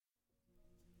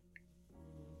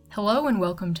Hello and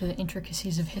welcome to the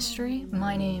Intricacies of History.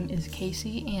 My name is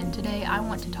Casey, and today I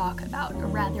want to talk about a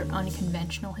rather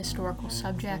unconventional historical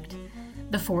subject,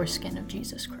 the foreskin of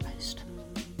Jesus Christ.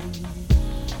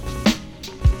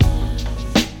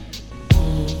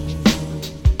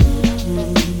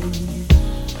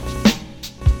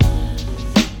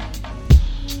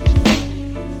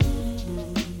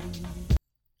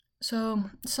 So,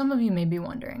 some of you may be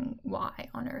wondering why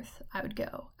on earth I would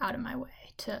go out of my way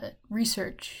to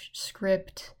research,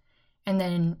 script, and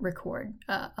then record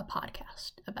a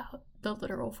podcast about the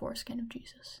literal foreskin of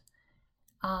Jesus.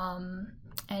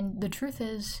 And the truth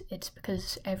is, it's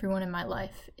because everyone in my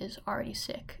life is already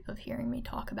sick of hearing me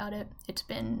talk about it. It's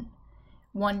been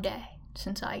one day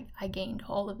since I gained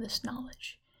all of this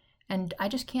knowledge, and I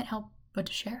just can't help but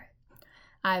to share it.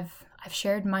 I've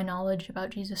shared my knowledge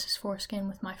about Jesus' foreskin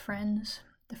with my friends,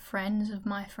 the friends of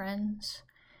my friends.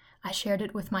 I shared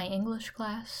it with my English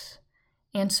class,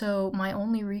 and so my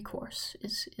only recourse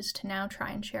is to now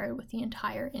try and share it with the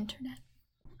entire internet.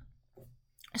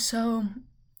 So,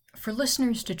 for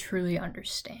listeners to truly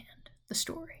understand the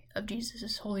story of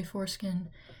Jesus' holy foreskin,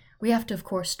 we have to, of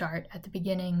course, start at the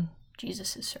beginning,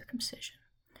 Jesus' circumcision.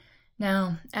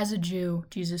 Now, as a Jew,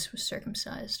 Jesus was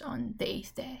circumcised on the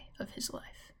 8th day of his life.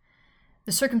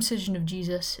 The circumcision of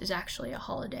Jesus is actually a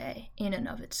holiday in and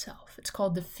of itself. It's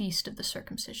called the Feast of the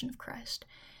Circumcision of Christ.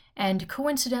 And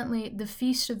coincidentally, the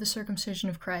Feast of the Circumcision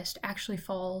of Christ actually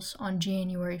falls on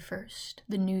January 1st,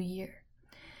 the new year.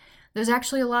 There's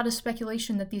actually a lot of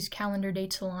speculation that these calendar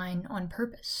dates align on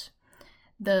purpose.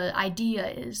 The idea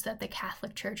is that the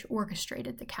Catholic Church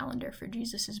orchestrated the calendar for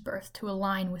Jesus' birth to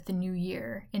align with the new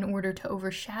year in order to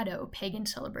overshadow pagan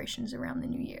celebrations around the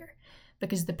new year,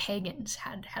 because the pagans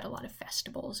had a lot of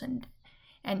festivals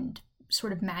and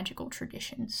sort of magical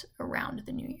traditions around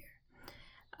the new year.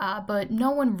 But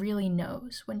no one really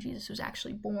knows when Jesus was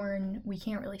actually born. We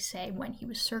can't really say when he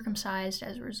was circumcised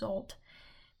as a result,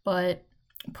 but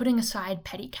putting aside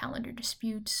petty calendar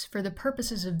disputes, for the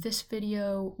purposes of this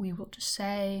video, we will just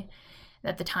say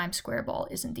that the Times Square ball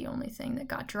isn't the only thing that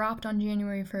got dropped on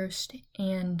January 1st,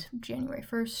 and January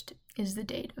 1st is the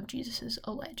date of Jesus'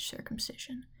 alleged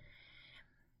circumcision.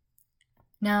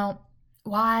 Now,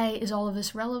 why is all of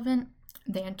this relevant?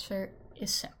 The answer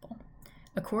is simple.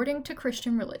 According to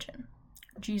Christian religion,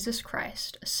 Jesus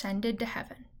Christ ascended to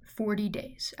heaven 40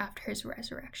 days after his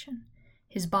resurrection.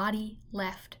 His body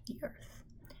left the earth,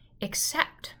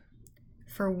 except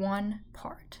for one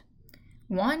part,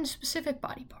 one specific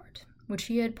body part, which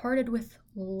he had parted with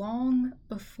long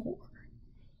before,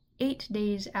 8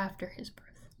 days after his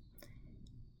birth,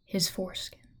 his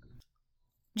foreskin.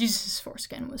 Jesus'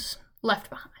 foreskin was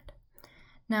left behind.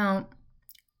 Now,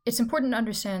 it's important to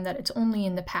understand that it's only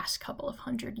in the past couple of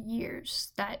 100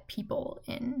 years that people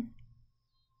in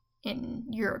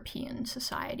European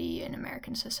society and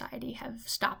American society have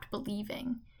stopped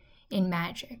believing in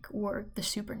magic or the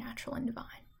supernatural and divine.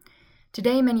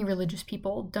 Today, many religious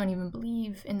people don't even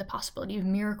believe in the possibility of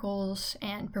miracles,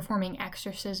 and performing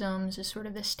exorcisms is sort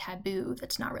of this taboo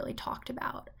that's not really talked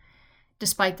about,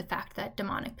 despite the fact that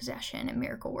demonic possession and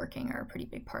miracle working are a pretty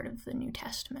big part of the New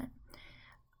Testament.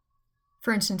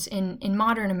 For instance, in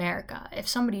modern America, if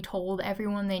somebody told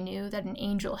everyone they knew that an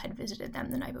angel had visited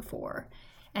them the night before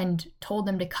and told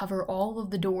them to cover all of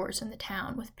the doors in the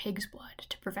town with pig's blood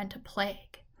to prevent a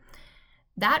plague,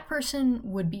 that person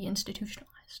would be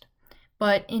institutionalized.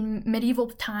 But in medieval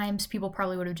times, people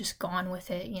probably would have just gone with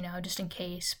it, just in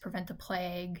case, prevent the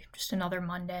plague, just another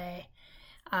Monday.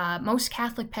 Most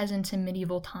Catholic peasants in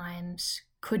medieval times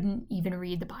couldn't even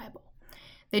read the Bible.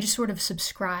 They just sort of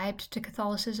subscribed to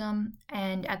Catholicism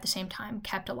and at the same time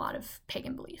kept a lot of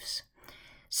pagan beliefs.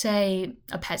 Say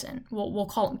a peasant, we'll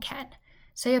call him Ken.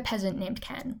 Say a peasant named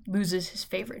Ken loses his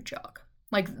favorite jug,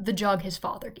 like the jug his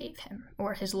father gave him,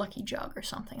 or his lucky jug or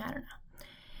something, I don't know.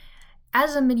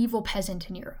 As a medieval peasant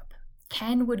in Europe,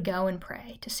 Ken would go and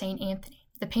pray to Saint Anthony,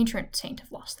 the patron saint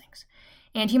of lost things.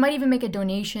 And he might even make a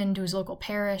donation to his local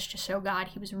parish to show God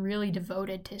he was really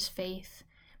devoted to his faith,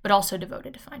 but also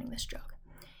devoted to finding this jug.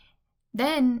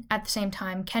 Then, at the same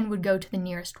time, Ken would go to the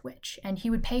nearest witch, and he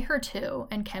would pay her too,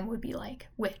 and Ken would be like,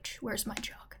 "Witch, where's my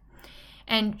jug?"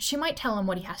 And she might tell him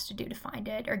what he has to do to find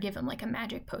it, or give him like a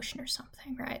magic potion or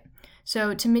something, right?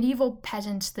 So to medieval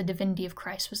peasants, the divinity of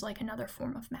Christ was like another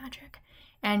form of magic.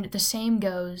 And the same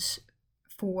goes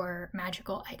for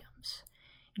magical items.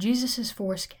 Jesus'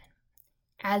 foreskin,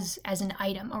 as an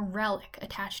item, a relic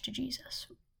attached to Jesus,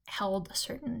 held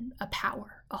a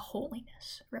power, a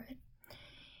holiness, right?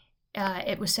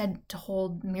 It was said to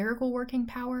hold miracle-working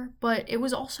power, but it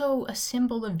was also a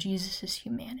symbol of Jesus'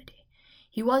 humanity.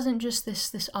 He wasn't just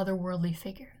this otherworldly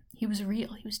figure. He was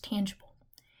real. He was tangible.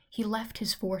 He left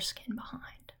his foreskin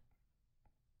behind.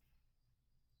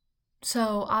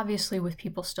 So obviously, with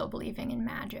people still believing in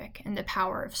magic and the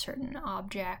power of certain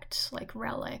objects like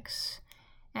relics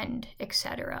and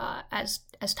etc., as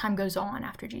time goes on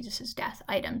after Jesus' death,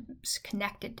 items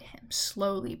connected to him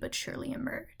slowly but surely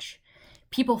emerge.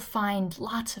 People find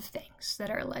lots of things that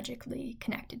are allegedly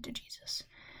connected to Jesus.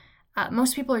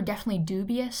 Most people are definitely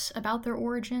dubious about their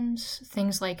origins.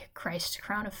 Things like Christ's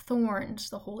crown of thorns,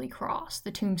 the Holy Cross,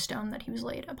 the tombstone that he was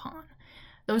laid upon.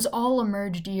 Those all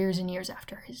emerged years and years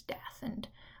after his death and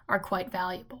are quite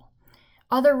valuable.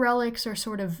 Other relics are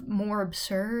sort of more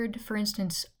absurd. For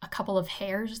instance, a couple of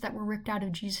hairs that were ripped out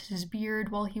of Jesus' beard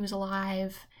while he was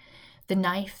alive, the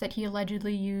knife that he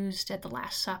allegedly used at the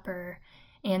Last Supper,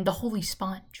 and the holy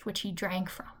sponge, which he drank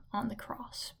from on the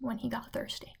cross when he got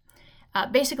thirsty.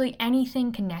 Basically,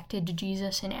 anything connected to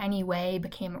Jesus in any way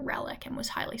became a relic and was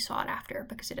highly sought after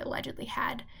because it allegedly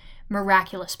had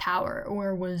miraculous power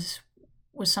or was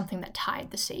something that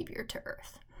tied the Savior to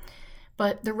earth.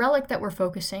 But the relic that we're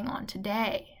focusing on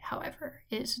today, however,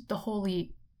 is the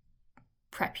holy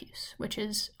prepuce, which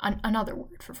is another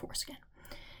word for foreskin.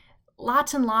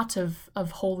 Lots and lots of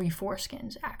holy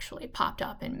foreskins actually popped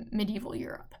up in medieval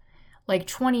Europe. Like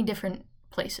 20 different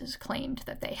places claimed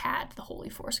that they had the holy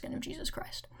foreskin of Jesus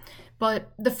Christ.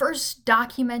 But the first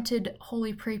documented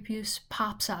holy prepuce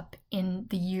pops up in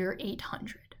the year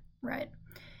 800, right?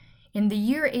 In the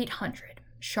year 800,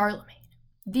 Charlemagne,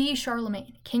 the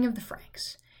Charlemagne, king of the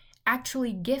Franks,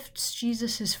 actually gifts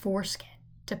Jesus' foreskin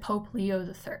to Pope Leo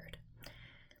III.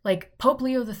 Like, Pope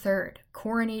Leo III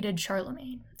coronated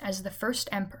Charlemagne as the first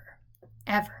emperor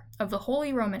ever of the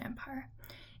Holy Roman Empire.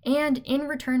 And in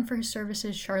return for his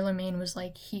services, Charlemagne was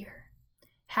like, here,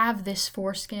 have this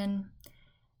foreskin.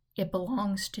 It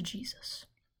belongs to Jesus.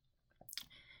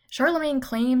 Charlemagne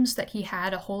claims that he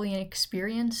had a holy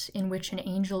experience in which an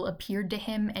angel appeared to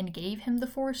him and gave him the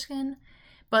foreskin,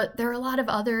 but there are a lot of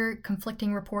other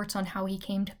conflicting reports on how he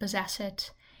came to possess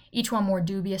it, each one more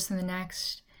dubious than the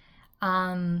next.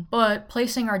 But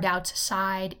placing our doubts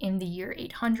aside, in the year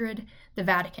 800, the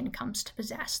Vatican comes to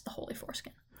possess the holy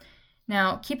foreskin.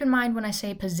 Now, keep in mind when I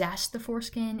say possess the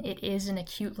foreskin, it is in a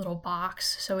cute little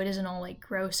box, so it isn't all like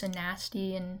gross and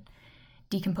nasty and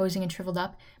decomposing and shriveled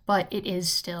up, but it is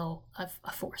still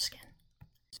a foreskin.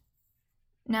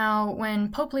 Now,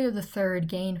 when Pope Leo III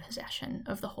gained possession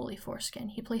of the holy foreskin,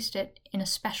 he placed it in a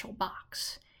special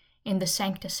box in the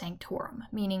Sancta Sanctorum,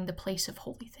 meaning the place of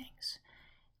holy things,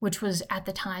 which was at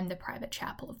the time the private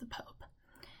chapel of the Pope.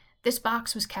 This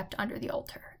box was kept under the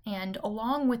altar, and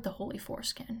along with the holy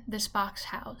foreskin, this box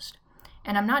housed,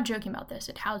 and I'm not joking about this,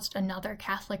 it housed another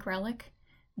Catholic relic,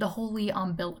 the holy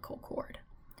umbilical cord,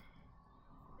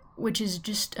 which is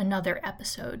just another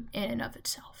episode in and of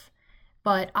itself.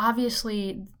 But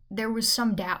obviously, there was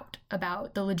some doubt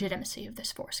about the legitimacy of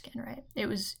this foreskin, right? It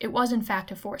was in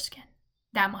fact a foreskin.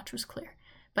 That much was clear.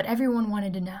 But everyone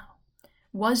wanted to know,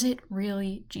 was it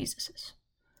really Jesus's?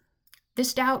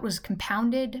 This doubt was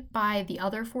compounded by the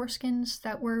other foreskins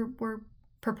that were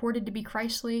purported to be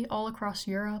Christly all across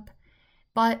Europe.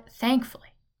 But thankfully,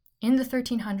 in the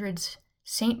 1300s,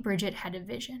 St. Bridget had a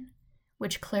vision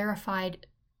which clarified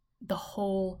the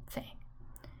whole thing.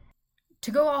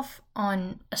 To go off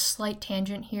on a slight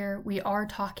tangent here, we are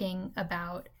talking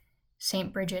about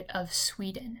St. Bridget of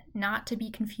Sweden, not to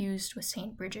be confused with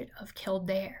St. Bridget of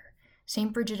Kildare.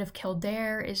 St. Bridget of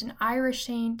Kildare is an Irish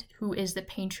saint who is the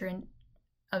patron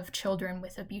of children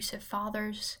with abusive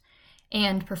fathers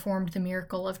and performed the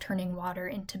miracle of turning water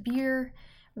into beer,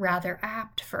 rather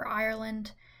apt for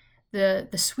Ireland. The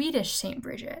Swedish St.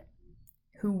 Bridget,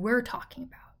 who we're talking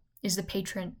about, is the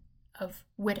patron of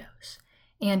widows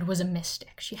and was a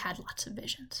mystic. She had lots of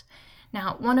visions.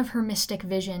 Now, one of her mystic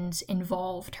visions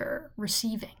involved her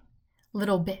receiving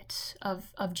little bits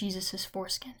of Jesus'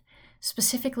 foreskin,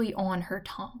 specifically on her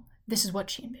tongue. This is what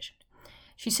she envisioned.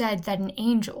 She said that an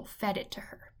angel fed it to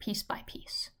her piece by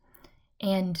piece.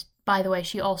 And by the way,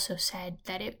 she also said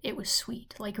that it was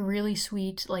sweet, like really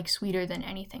sweet, like sweeter than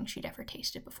anything she'd ever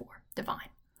tasted before, divine.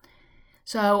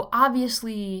 So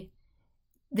obviously,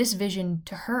 this vision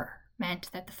to her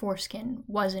meant that the foreskin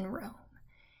was in Rome,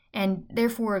 and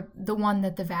therefore the one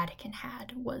that the Vatican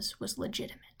had was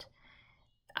legitimate.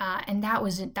 And that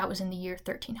was in the year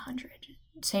 1300.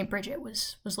 St. Bridget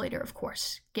was later, of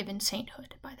course, given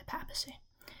sainthood by the papacy.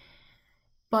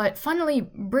 But funnily,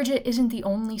 Bridget isn't the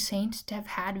only saint to have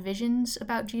had visions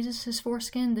about Jesus'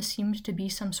 foreskin. This seems to be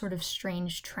some sort of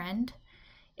strange trend.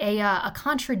 A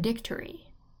contradictory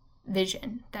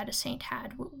vision that a saint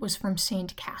had was from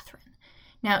Saint Catherine.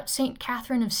 Now, Saint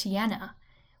Catherine of Siena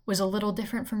was a little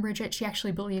different from Bridget. She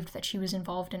actually believed that she was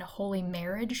involved in a holy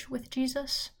marriage with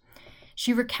Jesus.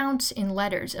 She recounts in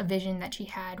letters a vision that she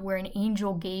had where an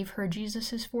angel gave her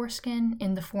Jesus's foreskin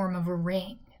in the form of a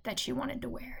ring that she wanted to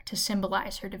wear to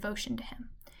symbolize her devotion to him.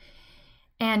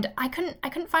 And I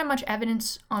couldn't find much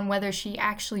evidence on whether she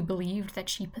actually believed that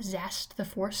she possessed the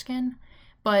foreskin,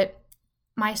 but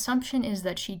my assumption is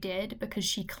that she did, because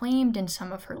she claimed in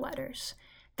some of her letters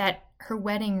that her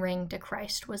wedding ring to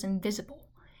Christ was invisible,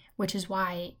 which is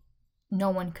why no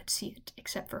one could see it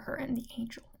except for her and the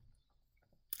angel.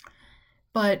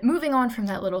 But moving on from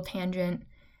that little tangent,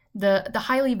 the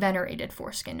highly venerated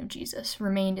foreskin of Jesus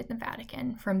remained in the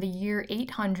Vatican from the year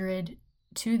 800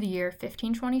 to the year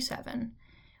 1527,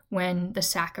 when the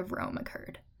sack of Rome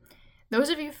occurred. Those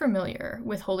of you familiar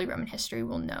with Holy Roman history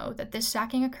will know that this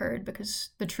sacking occurred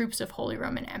because the troops of Holy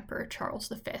Roman Emperor Charles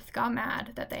V got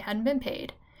mad that they hadn't been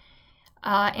paid.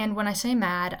 And when I say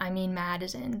mad, I mean mad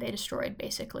as in they destroyed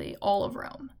basically all of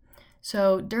Rome.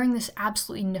 So during this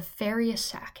absolutely nefarious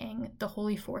sacking, the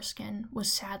Holy Foreskin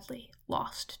was sadly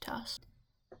lost to us.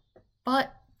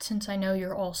 But since I know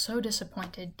you're all so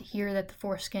disappointed to hear that the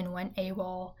foreskin went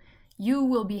AWOL, you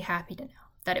will be happy to know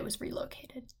that it was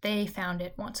relocated. They found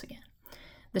it once again.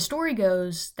 The story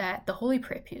goes that the Holy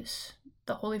Prepuce,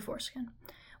 the Holy Foreskin,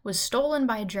 was stolen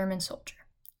by a German soldier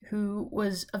who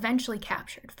was eventually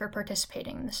captured for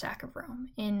participating in the sack of Rome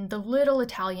in the little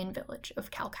Italian village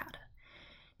of Calcutta.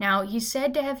 Now, he's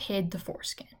said to have hid the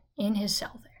foreskin in his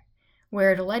cell there,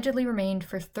 where it allegedly remained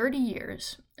for 30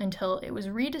 years until it was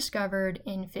rediscovered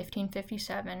in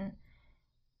 1557,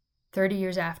 30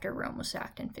 years after Rome was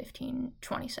sacked in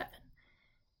 1527.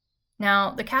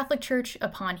 Now, the Catholic Church,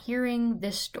 upon hearing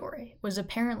this story, was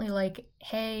apparently like,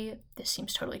 hey, this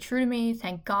seems totally true to me,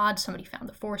 thank God somebody found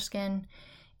the foreskin.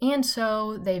 And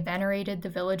so they venerated the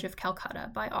village of Calcutta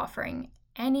by offering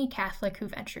any Catholic who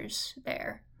ventures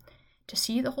there to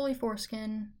see the Holy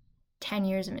Foreskin 10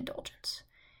 years of indulgence,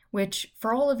 which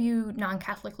for all of you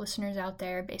non-Catholic listeners out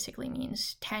there basically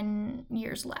means 10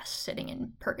 years less sitting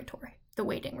in purgatory, the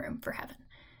waiting room for heaven.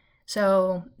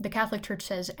 So the Catholic Church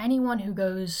says anyone who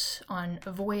goes on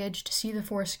a voyage to see the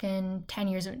foreskin, 10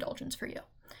 years of indulgence for you.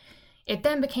 It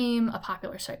then became a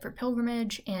popular site for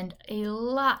pilgrimage, and a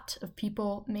lot of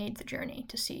people made the journey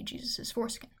to see Jesus'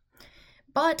 foreskin.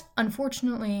 But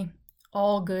unfortunately,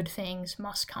 all good things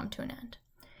must come to an end.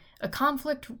 A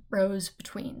conflict rose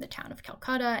between the town of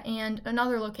Calcutta and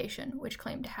another location which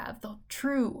claimed to have the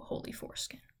true Holy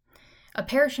Foreskin. A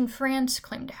parish in France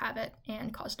claimed to have it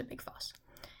and caused a big fuss.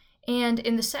 And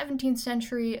in the 17th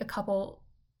century, a couple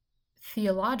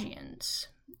theologians,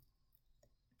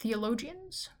 pick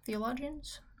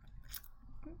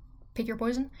your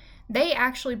poison, they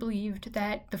actually believed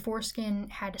that the foreskin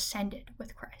had ascended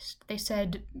with Christ. They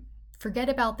said, forget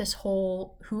about this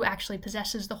whole who actually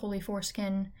possesses the Holy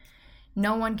Foreskin.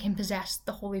 No one can possess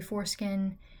the Holy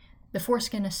Foreskin. The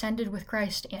foreskin ascended with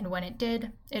Christ, and when it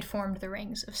did, it formed the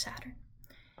rings of Saturn,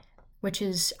 which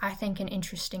is, I think, an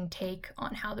interesting take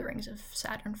on how the rings of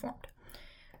Saturn formed.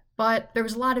 But there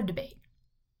was a lot of debate,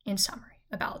 in summary,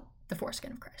 about the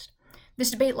foreskin of Christ.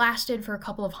 This debate lasted for a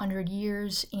couple of hundred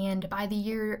years, and by the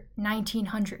year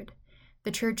 1900,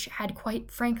 the church had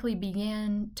quite frankly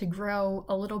began to grow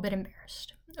a little bit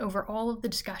embarrassed over all of the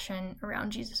discussion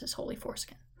around Jesus' Holy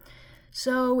Foreskin.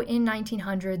 So in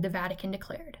 1900, the Vatican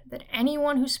declared that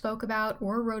anyone who spoke about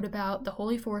or wrote about the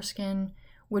Holy Foreskin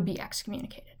would be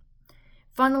excommunicated.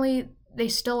 Funnily, they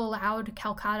still allowed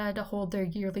Calcutta to hold their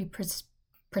yearly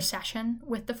procession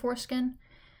with the foreskin,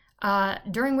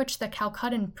 during which the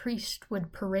Calcuttan priest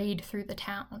would parade through the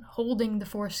town, holding the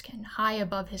foreskin high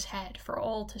above his head for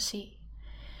all to see.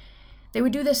 They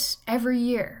would do this every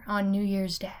year on New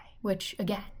Year's Day, which,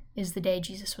 again, is the day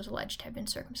Jesus was alleged to have been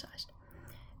circumcised.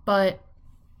 But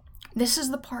this is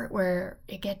the part where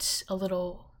it gets a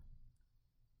little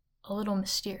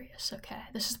mysterious, okay?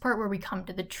 This is the part where we come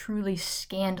to the truly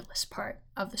scandalous part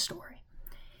of the story.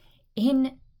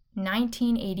 In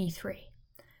 1983,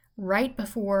 right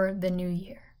before the new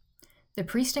year, the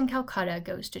priest in Calcutta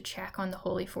goes to check on the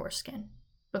Holy Foreskin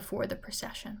before the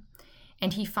procession,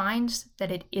 and he finds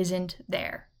that it isn't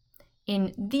there.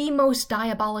 In the most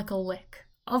diabolical lick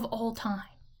of all time,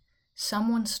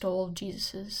 someone stole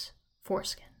Jesus'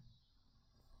 foreskin.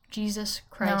 Jesus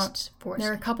Christ's foreskin.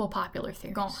 There are a couple popular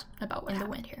theories about what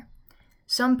happened here.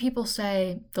 Some people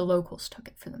say the locals took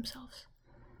it for themselves.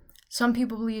 Some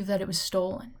people believe that it was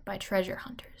stolen by treasure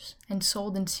hunters and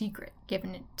sold in secret,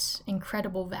 given its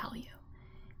incredible value.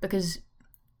 Because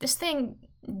this thing,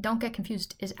 don't get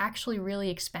confused, is actually really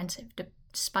expensive,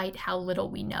 despite how little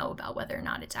we know about whether or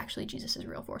not it's actually Jesus'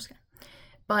 real foreskin.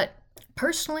 But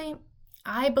personally,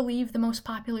 I believe the most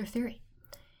popular theory.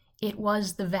 It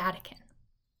was the Vatican.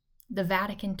 The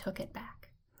Vatican took it back.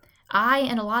 I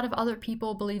and a lot of other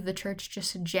people believe the church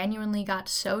just genuinely got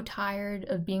so tired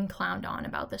of being clowned on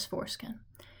about this foreskin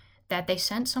that they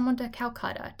sent someone to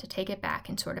Calcutta to take it back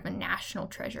in sort of a national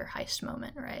treasure heist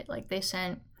moment, right? Like they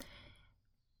sent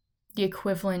the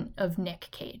equivalent of Nick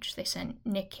Cage. They sent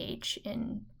Nick Cage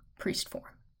in priest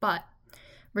form. But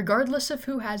regardless of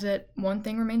who has it, one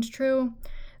thing remains true.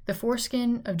 The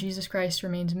foreskin of Jesus Christ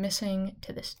remains missing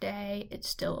to this day. It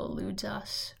still eludes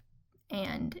us.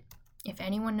 And if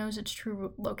anyone knows its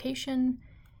true location,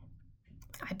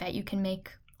 I bet you can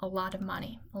make a lot of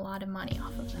money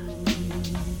off of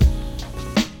that.